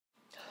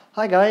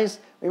Hi guys,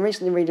 we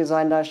recently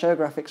redesigned our show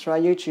graphics for our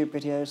YouTube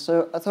videos,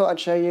 so I thought I'd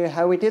show you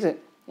how we did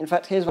it. In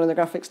fact, here's one of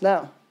the graphics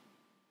now.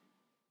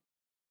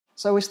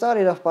 So we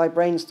started off by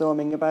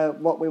brainstorming about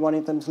what we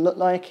wanted them to look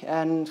like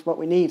and what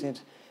we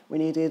needed. We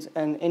needed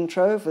an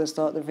intro for the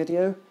start of the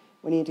video,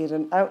 we needed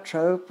an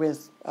outro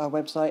with our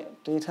website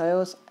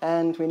details,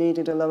 and we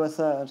needed a lower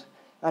third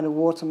and a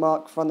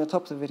watermark from the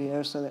top of the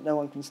video so that no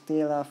one can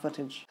steal our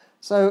footage.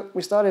 So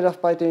we started off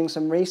by doing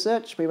some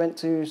research. We went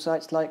to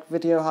sites like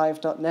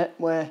videohive.net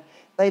where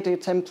they do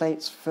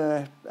templates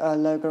for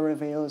logo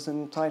reveals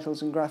and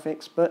titles and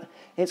graphics, but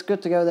it's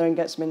good to go there and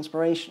get some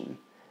inspiration.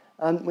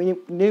 We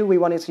knew we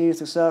wanted to use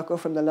the circle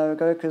from the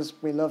logo because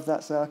we love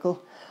that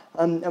circle,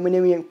 and we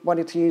knew we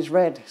wanted to use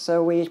red,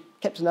 so we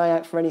kept an eye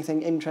out for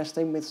anything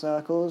interesting with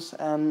circles,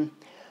 and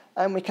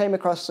we came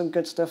across some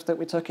good stuff that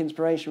we took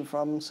inspiration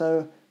from.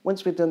 So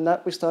once we'd done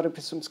that, we started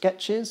with some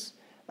sketches.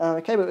 I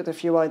came up with a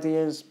few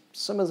ideas.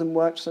 Some of them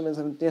worked, some of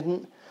them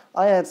didn't.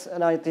 I had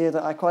an idea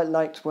that I quite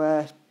liked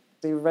where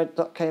the red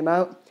dot came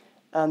out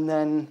and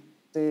then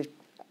the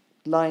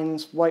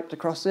lines wiped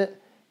across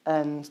it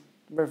and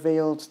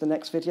revealed the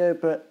next video,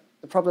 but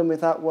the problem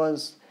with that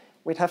was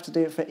we'd have to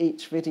do it for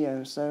each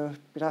video, so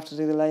we'd have to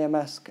do the layer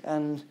mask,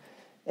 and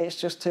it's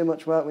just too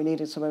much work. We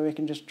needed somewhere we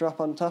can just drop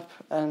on top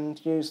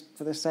and use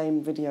for the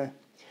same video.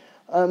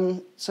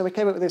 So we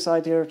came up with this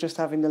idea of just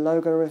having the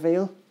logo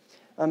reveal.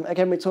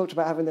 Again, we talked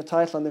about having the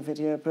title on the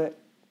video, but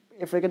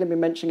if we're going to be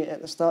mentioning it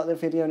at the start of the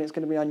video and it's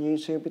going to be on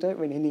YouTube, we don't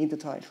really need the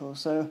title,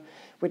 so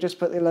we just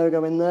put the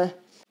logo in there.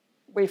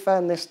 We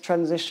found this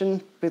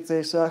transition with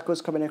the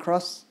circles coming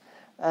across,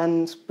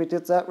 and we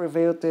did that,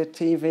 revealed the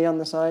TV on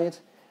the side,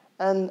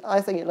 and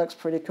I think it looks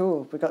pretty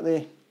cool. We've got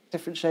the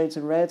different shades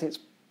of red. It's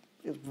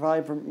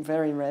vibrant,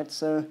 very red,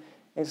 so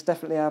it's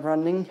definitely our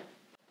branding.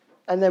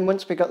 And then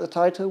once we got the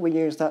title, we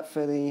used that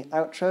for the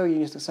outro,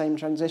 used the same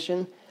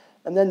transition.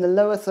 And then the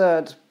lower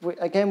third,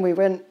 again, we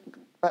went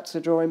back to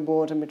the drawing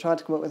board and we tried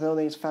to come up with all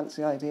these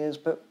fancy ideas,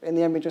 but in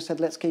the end we just said,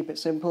 let's keep it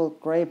simple,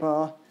 grey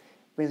bar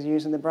with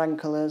using the brand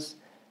colours.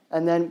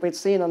 And then we'd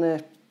seen on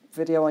a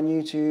video on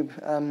YouTube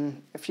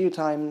a few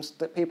times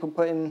that people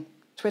put in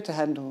Twitter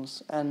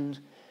handles and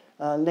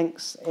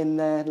links in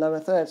their lower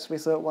thirds. We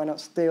thought, why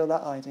not steal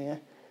that idea?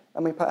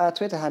 And we put our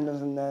Twitter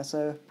handles in there,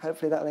 so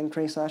hopefully that'll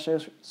increase our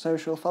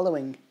social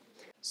following.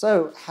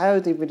 So, how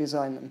did we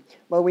design them?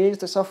 Well, we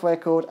used a software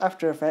called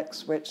After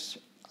Effects, which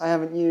I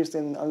haven't used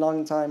in a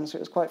long time, so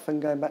it was quite fun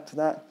going back to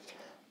that.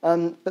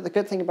 But the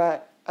good thing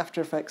about After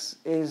Effects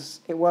is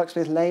it works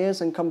with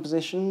layers and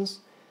compositions.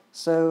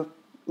 So,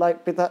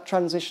 like with that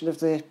transition of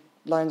the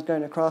lines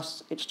going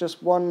across, it's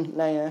just one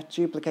layer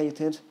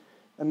duplicated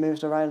and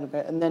moved around a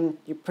bit, and then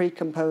you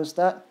pre-compose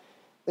that.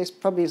 This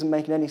probably isn't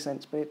making any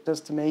sense, but it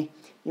does to me.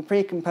 You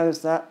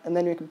pre-compose that, and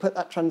then you can put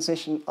that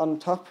transition on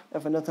top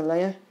of another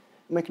layer,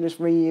 and we can just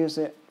reuse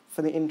it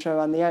for the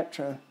intro and the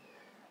outro.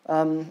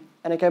 And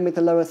again, with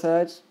the lower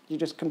thirds, you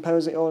just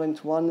compose it all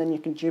into one, then you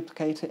can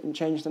duplicate it and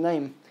change the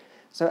name.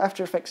 So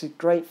After Effects is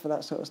great for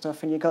that sort of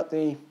stuff, and you've got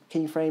the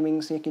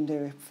keyframing, so you can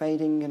do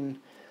fading and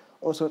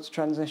all sorts of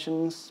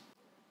transitions.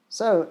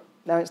 So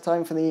now it's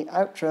time for the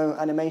outro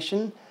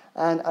animation,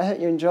 and I hope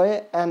you enjoy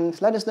it,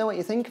 and let us know what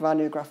you think of our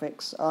new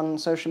graphics on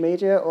social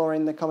media or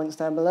in the comments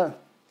down below.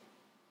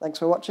 Thanks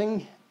for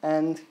watching,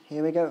 and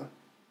here we go.